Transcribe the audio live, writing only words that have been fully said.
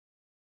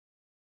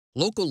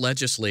Local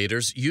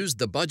legislators used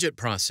the budget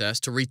process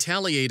to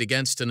retaliate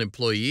against an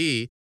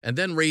employee and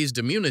then raised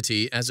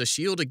immunity as a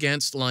shield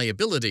against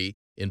liability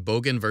in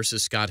Bogan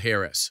versus Scott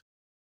Harris.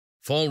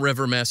 Fall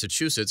River,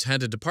 Massachusetts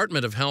had a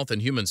Department of Health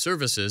and Human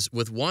Services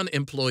with one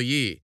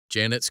employee,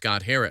 Janet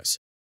Scott Harris.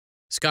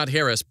 Scott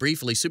Harris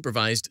briefly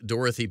supervised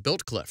Dorothy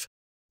Biltcliffe.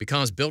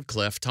 Because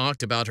Biltcliffe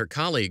talked about her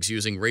colleagues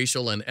using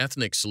racial and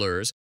ethnic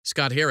slurs,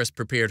 Scott Harris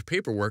prepared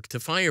paperwork to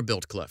fire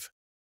Biltcliffe.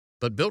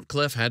 But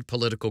Biltcliffe had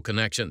political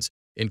connections,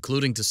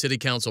 including to City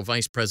Council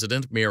Vice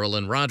President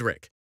Marilyn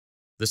Roderick.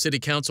 The City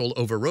Council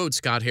overrode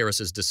Scott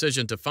Harris's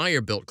decision to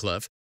fire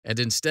Biltcliffe and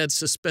instead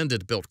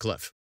suspended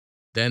Biltcliffe.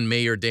 Then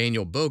Mayor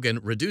Daniel Bogan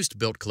reduced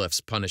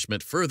Biltcliffe's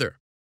punishment further.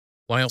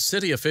 While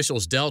city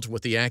officials dealt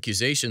with the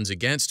accusations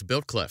against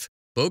Biltcliffe,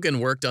 Bogan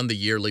worked on the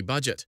yearly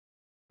budget.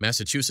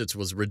 Massachusetts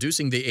was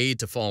reducing the aid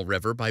to Fall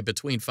River by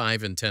between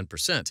 5 and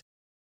 10%.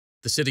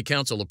 The City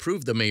Council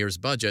approved the mayor's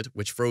budget,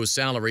 which froze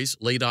salaries,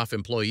 laid off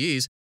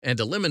employees, and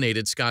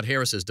eliminated Scott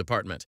Harris's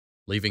department,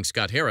 leaving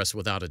Scott Harris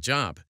without a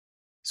job.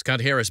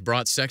 Scott Harris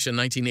brought Section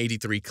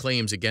 1983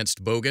 claims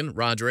against Bogan,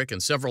 Roderick,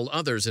 and several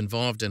others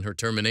involved in her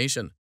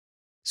termination.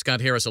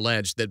 Scott Harris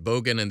alleged that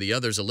Bogan and the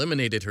others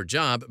eliminated her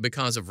job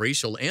because of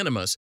racial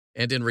animus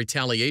and in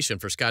retaliation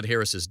for Scott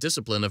Harris's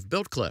discipline of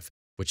Biltcliffe,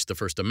 which the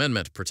First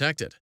Amendment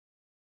protected.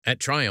 At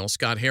trial,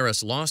 Scott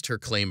Harris lost her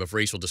claim of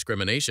racial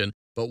discrimination,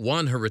 but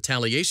won her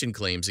retaliation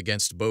claims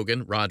against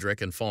Bogan,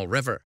 Roderick, and Fall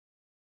River.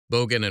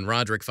 Bogan and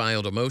Roderick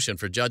filed a motion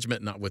for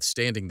judgment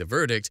notwithstanding the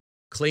verdict,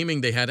 claiming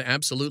they had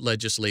absolute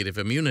legislative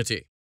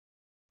immunity.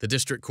 The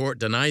district court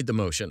denied the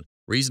motion,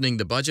 reasoning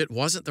the budget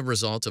wasn't the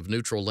result of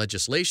neutral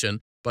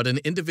legislation, but an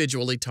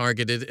individually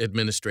targeted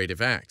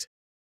administrative act.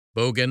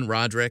 Bogan,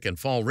 Roderick, and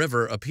Fall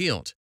River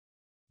appealed.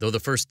 Though the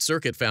First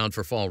Circuit found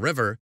for Fall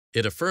River,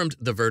 it affirmed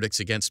the verdicts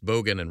against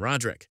Bogan and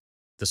Roderick.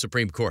 The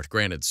Supreme Court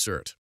granted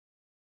cert.